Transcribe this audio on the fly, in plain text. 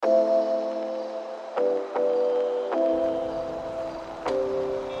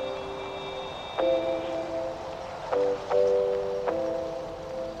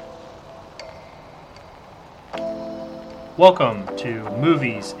Welcome to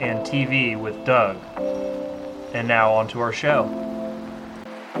Movies and TV with Doug. And now on to our show.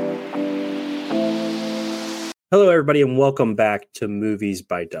 Hello, everybody, and welcome back to Movies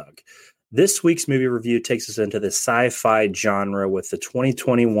by Doug. This week's movie review takes us into the sci-fi genre with the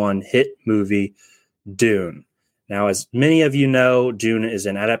 2021 hit movie Dune. Now, as many of you know, Dune is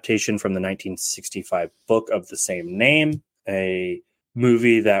an adaptation from the 1965 book of the same name, a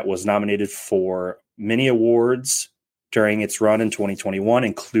movie that was nominated for many awards during its run in 2021,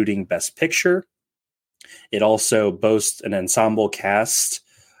 including Best Picture. It also boasts an ensemble cast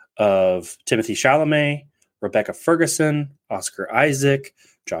of Timothée Chalamet, Rebecca Ferguson, Oscar Isaac,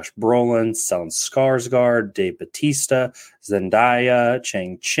 Josh Brolin, Stellan Skarsgård, Dave Bautista, Zendaya,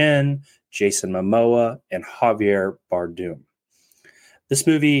 Chang Chen, Jason Momoa, and Javier Bardem. This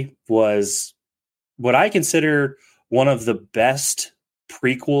movie was what I consider one of the best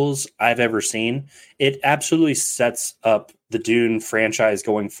prequels I've ever seen. It absolutely sets up the Dune franchise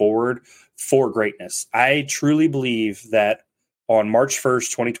going forward for greatness. I truly believe that on March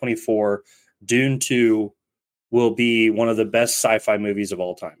 1st, 2024, Dune 2 will be one of the best sci-fi movies of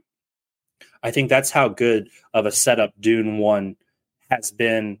all time. I think that's how good of a setup Dune 1 has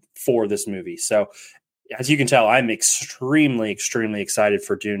been for this movie. So as you can tell, I'm extremely excited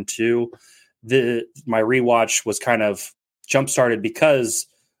for Dune 2. My rewatch was kind of jump-started because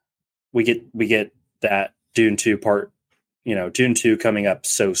we get that Dune 2 Dune 2 coming up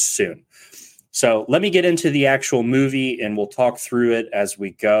so soon. So let me get into the actual movie and we'll talk through it as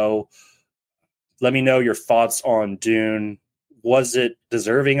we go. Let me know your thoughts on Dune. Was it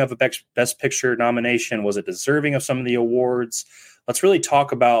deserving of a Best Picture nomination? Was it deserving of some of the awards? Let's really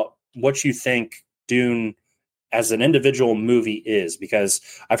talk about what you think Dune as an individual movie is, because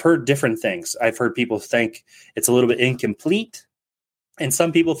I've heard different things. I've heard people think it's a little bit incomplete, and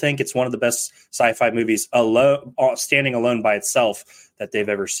some people think it's one of the best sci-fi movies standing alone by itself that they've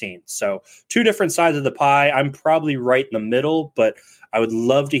ever seen. So two different sides of the pie. I'm probably right in the middle, but I would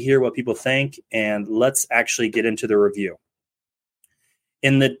love to hear what people think, and let's actually get into the review.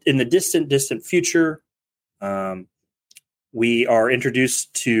 In the distant future, we are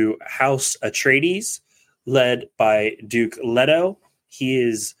introduced to House Atreides, led by Duke Leto. He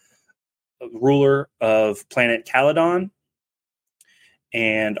is ruler of planet Caladan.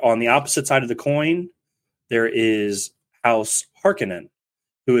 And on the opposite side of the coin, there is House Harkonnen,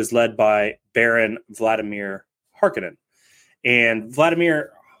 who is led by Baron Vladimir Harkonnen. And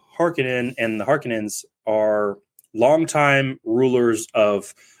Vladimir Harkonnen and the Harkonnens are longtime rulers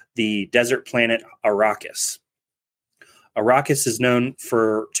of the desert planet Arrakis. Arrakis is known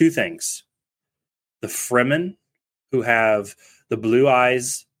for two things: the Fremen, who have the blue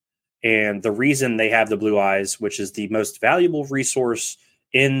eyes, and the reason they have the blue eyes, which is the most valuable resource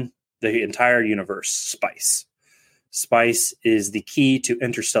in the entire universe, spice. Spice is the key to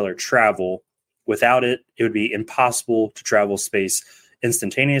interstellar travel. Without it, it would be impossible to travel space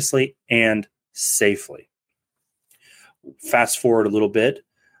instantaneously and safely. Fast forward a little bit,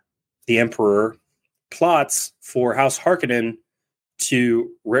 the Emperor plots for House Harkonnen to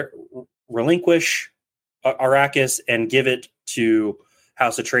relinquish Arrakis and give it to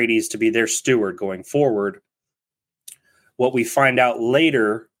House Atreides to be their steward going forward. What we find out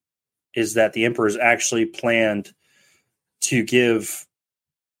later is that the Emperor's actually planned to give...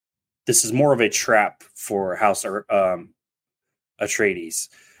 This is more of a trap for House Atreides.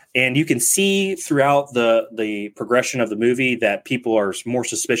 And you can see throughout the progression of the movie that people are more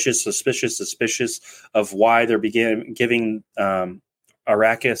suspicious of why they're giving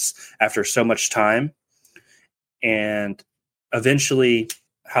Arrakis after so much time. And eventually,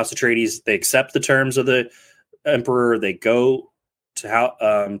 House Atreides, they accept the terms of the Emperor. They go to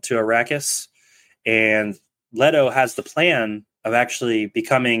Arrakis, and Leto has the plan of actually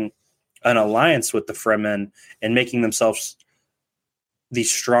becoming an alliance with the Fremen and making themselves the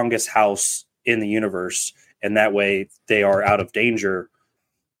strongest house in the universe, and that way they are out of danger.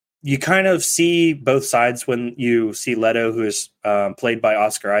 You kind of see both sides when you see Leto, who is played by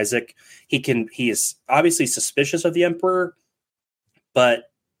Oscar Isaac. He is obviously suspicious of the Emperor,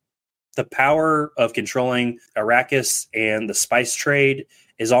 but the power of controlling Arrakis and the spice trade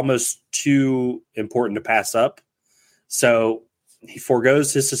is almost too important to pass up. So he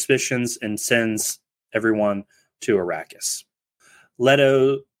forgoes his suspicions and sends everyone to Arrakis.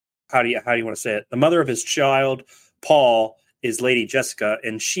 Leto, how do you want to say it? The mother of his child, Paul, is Lady Jessica,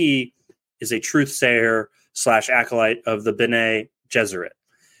 and she is a truthsayer / acolyte of the Bene Gesserit.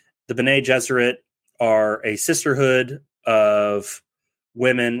 The Bene Gesserit are a sisterhood of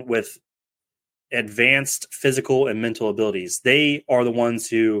women with advanced physical and mental abilities. They are the ones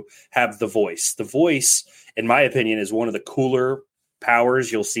who have the voice. The voice in my opinion, is one of the cooler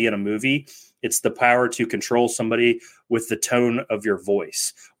powers you'll see in a movie. It's the power to control somebody with the tone of your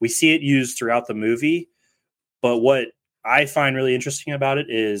voice. We see it used throughout the movie, but what I find really interesting about it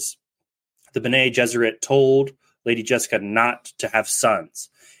is the Bene Gesserit told Lady Jessica not to have sons,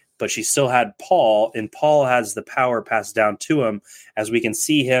 but she still had Paul, and Paul has the power passed down to him, as we can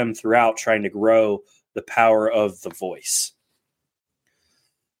see him throughout trying to grow the power of the voice.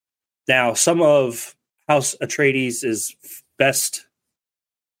 Now, some of House Atreides' best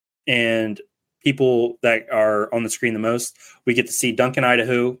and people that are on the screen the most, we get to see Duncan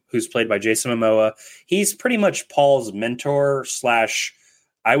Idaho, who's played by Jason Momoa. He's pretty much Paul's mentor slash,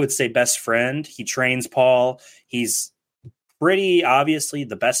 I would say, best friend. He trains Paul. He's pretty obviously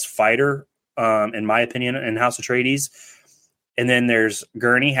the best fighter, in my opinion, in House Atreides. And then there's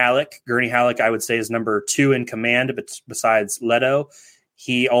Gurney Halleck. Gurney Halleck, I would say, is number 2 in command, but besides Leto.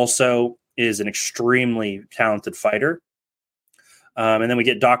 He also is an extremely talented fighter. And then we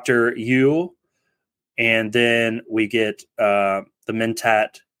get Dr. Yule, and then we get the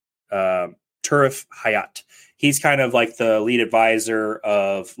Mentat Turif Hayat. He's kind of like the lead advisor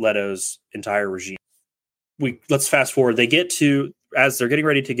of Leto's entire regime. Let's fast forward. They get to, as they're getting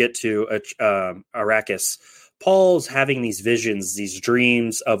ready to get to Arrakis, Paul's having these visions, these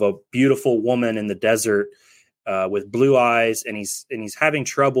dreams of a beautiful woman in the desert with blue eyes, and he's having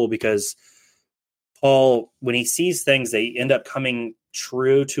trouble because Paul, when he sees things, they end up coming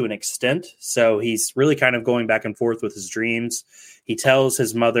true to an extent. So he's really kind of going back and forth with his dreams. He tells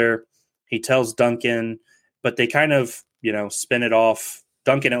his mother, he tells Duncan, but they kind of, spin it off.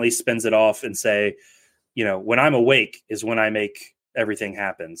 Duncan at least spins it off and say, when I'm awake is when I make everything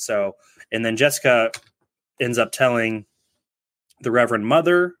happen. So, and then Jessica ends up telling the Reverend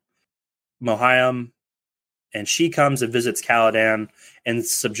Mother, Mohayam, and she comes and visits Caladan and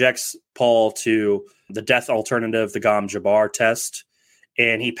subjects Paul to the death alternative, the Gom Jabbar test.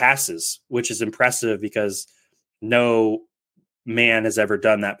 And he passes, which is impressive because no man has ever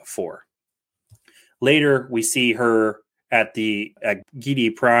done that before. Later, we see her at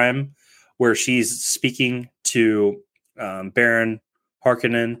Gidi Prime, where she's speaking to Baron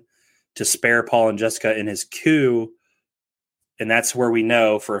Harkonnen to spare Paul and Jessica in his coup. And that's where we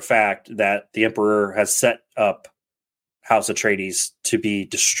know for a fact that the Emperor has set up House Atreides to be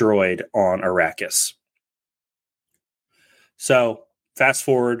destroyed on Arrakis. So, fast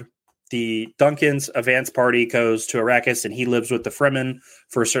forward, the Duncan's advance party goes to Arrakis, and he lives with the Fremen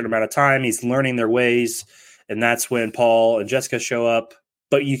for a certain amount of time. He's learning their ways, and that's when Paul and Jessica show up.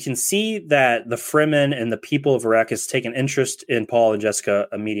 But you can see that the Fremen and the people of Arrakis take an interest in Paul and Jessica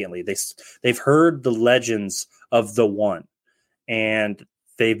immediately. They've heard the legends of the One, and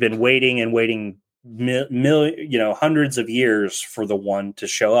they've been waiting hundreds of years for the One to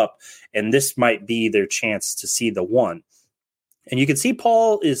show up, and this might be their chance to see the One. And you can see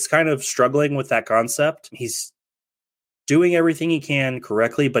Paul is kind of struggling with that concept. He's doing everything he can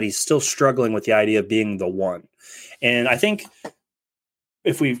correctly, but he's still struggling with the idea of being the One. And I think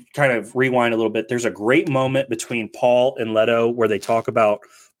if we kind of rewind a little bit, there's a great moment between Paul and Leto where they talk about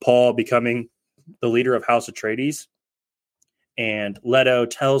Paul becoming the leader of House Atreides. And Leto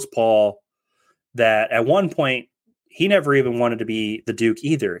tells Paul that at one point, he never even wanted to be the Duke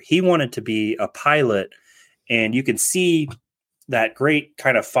either. He wanted to be a pilot. And you can see that great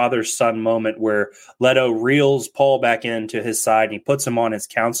kind of father-son moment where Leto reels Paul back into his side and he puts him on his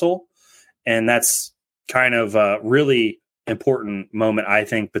council. And that's kind of a really important moment, I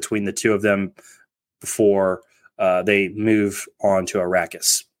think, between the two of them before they move on to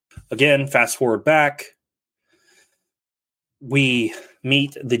Arrakis. Again, fast forward back. We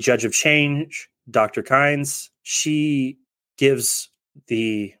meet the Judge of Change, Dr. Kynes. She gives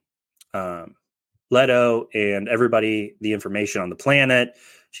the Leto and everybody the information on the planet.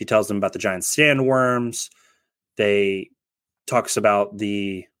 She tells them about the giant sandworms. They talks about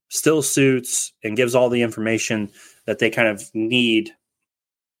the still suits and gives all the information that they kind of need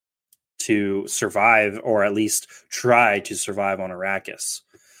to survive, or at least try to survive on Arrakis.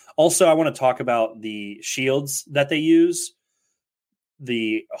 Also, I want to talk about the shields that they use.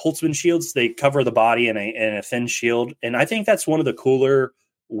 The Holtzman shields, they cover the body in a thin shield. And I think that's one of the cooler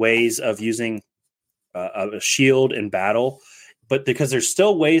ways of using a shield in battle. But because there's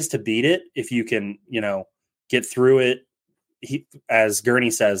still ways to beat it if you can, get through it. As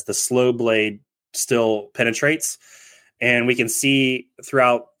Gurney says, the slow blade still penetrates. And we can see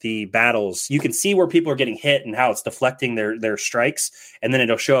throughout the battles, you can see where people are getting hit and how it's deflecting their strikes. And then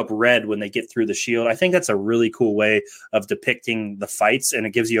it'll show up red when they get through the shield. I think that's a really cool way of depicting the fights. And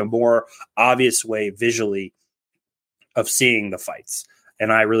it gives you a more obvious way visually of seeing the fights.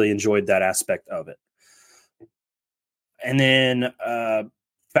 And I really enjoyed that aspect of it. And then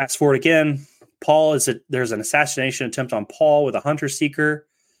fast forward again, there's an assassination attempt on Paul with a hunter seeker.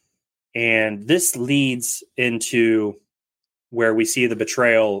 And this leads into where we see the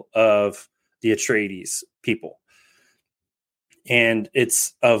betrayal of the Atreides people. And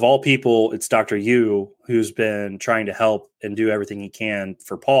it's, of all people, it's Dr. Yu who's been trying to help and do everything he can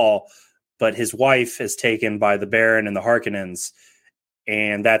for Paul. But his wife is taken by the Baron and the Harkonnens.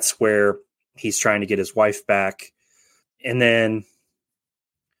 And that's where he's trying to get his wife back. And then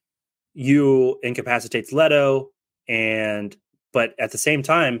Yu incapacitates Leto. But at the same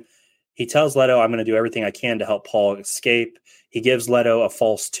time, he tells Leto, I'm going to do everything I can to help Paul escape. He gives Leto a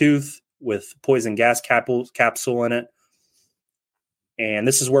false tooth with poison gas capsule in it. And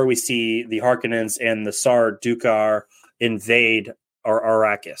this is where we see the Harkonnens and the Sar Dukar invade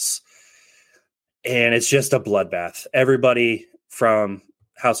Arrakis. And it's just a bloodbath. Everybody from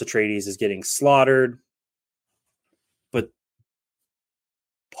House Atreides is getting slaughtered. But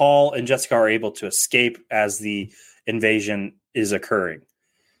Paul and Jessica are able to escape as the invasion is occurring.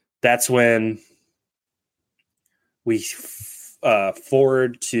 That's when we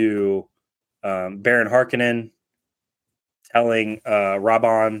forward to Baron Harkonnen telling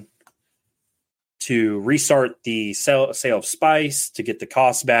Rabban to restart the sale of spice to get the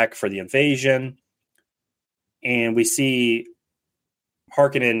cost back for the invasion. And we see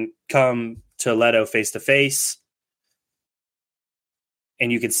Harkonnen come to Leto face to face.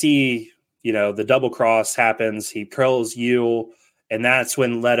 And you can see, the double cross happens. He curls Yu. And that's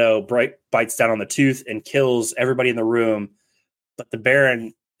when Leto bites down on the tooth and kills everybody in the room. But the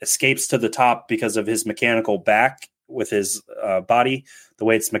Baron escapes to the top because of his mechanical back with his body. The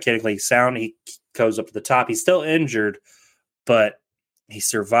way it's mechanically sound, he goes up to the top. He's still injured, but he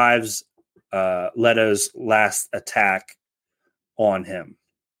survives Leto's last attack on him.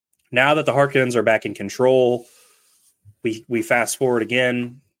 Now that the Harkonnens are back in control, we fast forward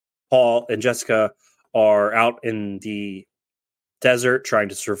again. Paul and Jessica are out in the desert trying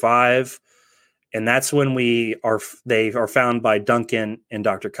to survive, and that's when they are found by Duncan and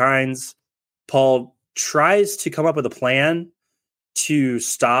Dr. Kynes. Paul tries to come up with a plan to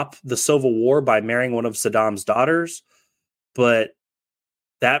stop the Civil War by marrying one of Saddam's daughters, but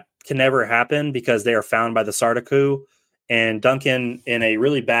that can never happen because they are found by the Sardaukar. And Duncan, in a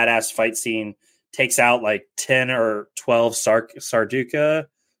really badass fight scene, takes out like 10 or 12 Sardaukars,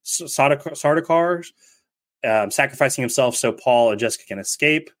 sacrificing himself so Paul and Jessica can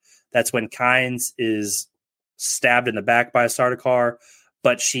escape. That's when Kynes is stabbed in the back by a Sardaukar.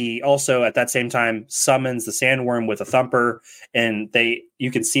 But she also, at that same time, summons the sandworm with a thumper, and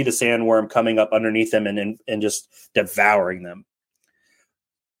you can see the sandworm coming up underneath them and just devouring them.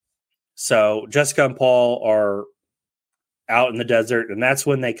 So Jessica and Paul are out in the desert, and that's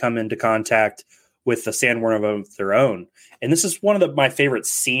when they come into contact with the sandworm of their own. And this is one of my favorite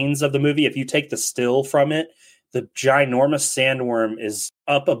scenes of the movie. If you take the still from it, the ginormous sandworm is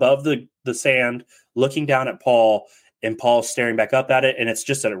up above the sand, looking down at Paul, and Paul staring back up at it. And it's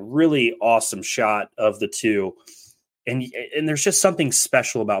just a really awesome shot of the two. And there's just something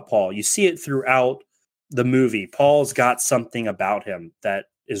special about Paul. You see it throughout the movie. Paul's got something about him that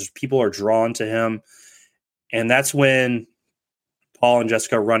is, people are drawn to him. And that's when Paul and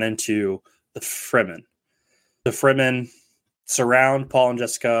Jessica run into the Fremen. The Fremen surround Paul and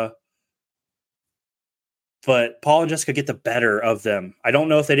Jessica, but Paul and Jessica get the better of them. I don't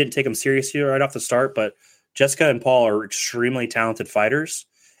know if they didn't take them seriously right off the start, but Jessica and Paul are extremely talented fighters.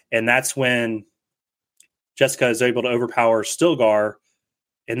 And that's when Jessica is able to overpower Stilgar.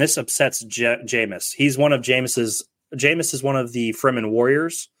 And this upsets Jameis. He's one of Jameis is one of the Fremen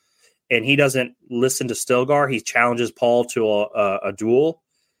warriors. And he doesn't listen to Stilgar. He challenges Paul to a duel.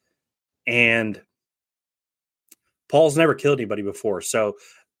 And Paul's never killed anybody before. So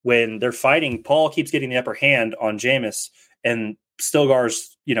when they're fighting, Paul keeps getting the upper hand on Jameis. And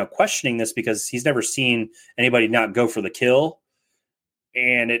Stilgar's, questioning this because he's never seen anybody not go for the kill.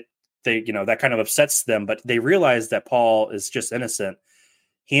 And that kind of upsets them. But they realize that Paul is just innocent.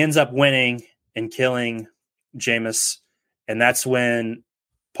 He ends up winning and killing Jameis. And that's when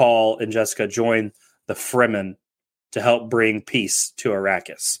Paul and Jessica join the Fremen to help bring peace to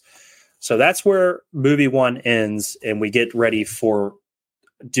Arrakis. So that's where movie 1 ends, and we get ready for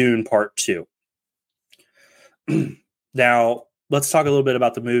Dune Part 2. Now, let's talk a little bit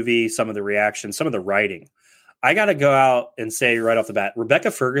about the movie, some of the reactions, some of the writing. I got to go out and say right off the bat, Rebecca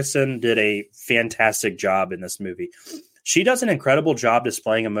Ferguson did a fantastic job in this movie. She does an incredible job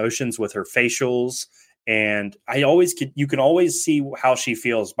displaying emotions with her facials, and you can always see how she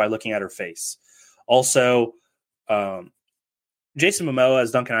feels by looking at her face. Also, Jason Momoa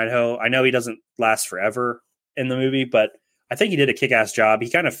as Duncan Idaho, I know he doesn't last forever, in the movie, but I think he did a kick-ass job. He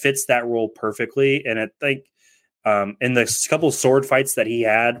kind of fits that role perfectly, and I think in the couple sword fights that he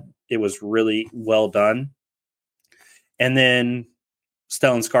had, it was really well done. And then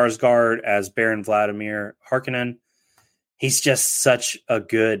Stellan Skarsgård as Baron Vladimir Harkonnen. He's just such a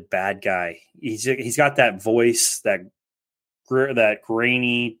good bad guy. He's got that voice, that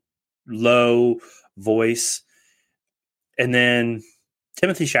grainy, low voice. And then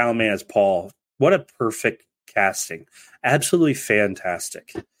Timothée Chalamet as Paul. What a perfect casting. Absolutely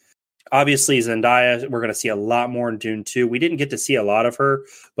fantastic. Obviously, Zendaya, we're going to see a lot more in Dune 2. We didn't get to see a lot of her,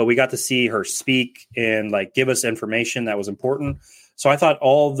 but we got to see her speak and give us information that was important. So I thought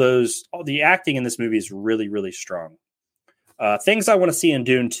all the acting in this movie is really, really strong. Things I want to see in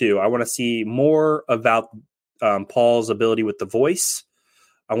Dune 2. I want to see more about Paul's ability with the voice.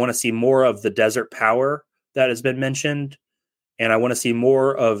 I want to see more of the desert power that has been mentioned. And I want to see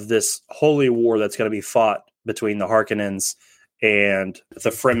more of this holy war that's going to be fought between the Harkonnens and the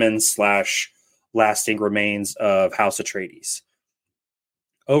Fremen / lasting remains of House Atreides.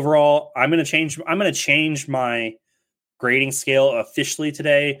 Overall, I'm going to change my grading scale officially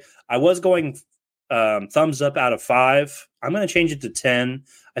today. I was going thumbs up out of 5. I'm going to change it to 10.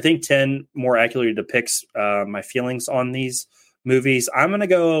 I think 10 more accurately depicts my feelings on these movies. I'm going to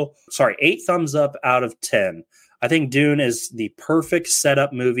go 8 thumbs up out of 10. I think Dune is the perfect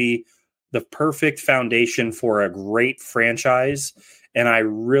setup movie, the perfect foundation for a great franchise. And I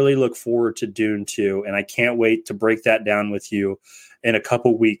really look forward to Dune 2. And I can't wait to break that down with you in a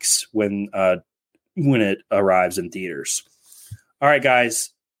couple weeks when it arrives in theaters. All right,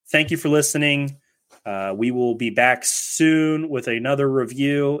 guys. Thank you for listening. We will be back soon with another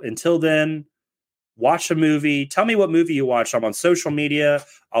review. Until then, watch a movie. Tell me what movie you watched. I'm on social media.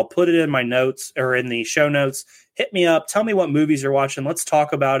 I'll put it in my notes or in the show notes. Hit me up. Tell me what movies you're watching. Let's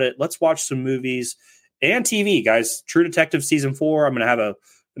talk about it. Let's watch some movies and TV, guys. True Detective Season 4. I'm going to have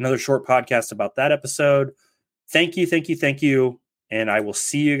another short podcast about that episode. Thank you, thank you, thank you. And I will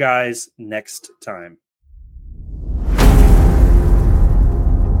see you guys next time.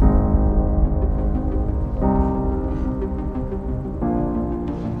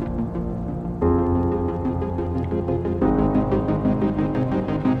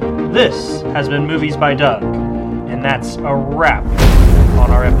 This has been Movies by Doug, and that's a wrap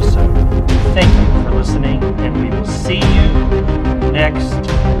on our episode. Thank you for listening, and we will see you next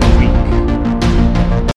week.